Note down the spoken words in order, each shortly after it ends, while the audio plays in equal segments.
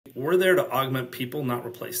We're there to augment people, not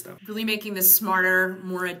replace them. Really making this smarter,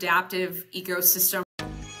 more adaptive ecosystem.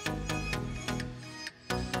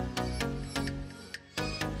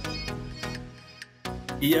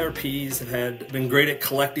 ERPs had been great at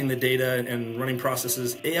collecting the data and running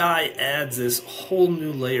processes. AI adds this whole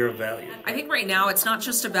new layer of value. I think right now it's not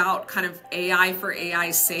just about kind of AI for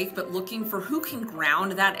AI's sake, but looking for who can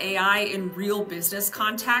ground that AI in real business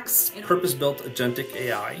context. Purpose-built agentic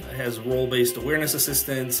AI has role-based awareness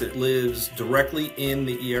assistance. It lives directly in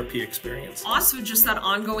the ERP experience. Also, just that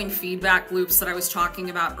ongoing feedback loops that I was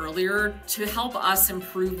talking about earlier to help us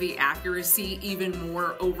improve the accuracy even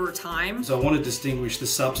more over time. So I want to distinguish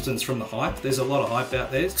the substance from the hype. There's a lot of hype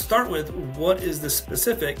out there. Start with what is the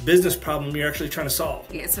specific business problem you're actually trying to solve.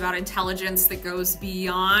 It's about intelligence that goes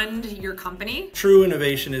beyond your company. True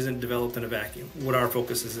innovation isn't developed in a vacuum. What our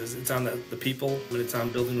focus is it's on the people, but it's on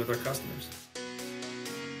building with our customers.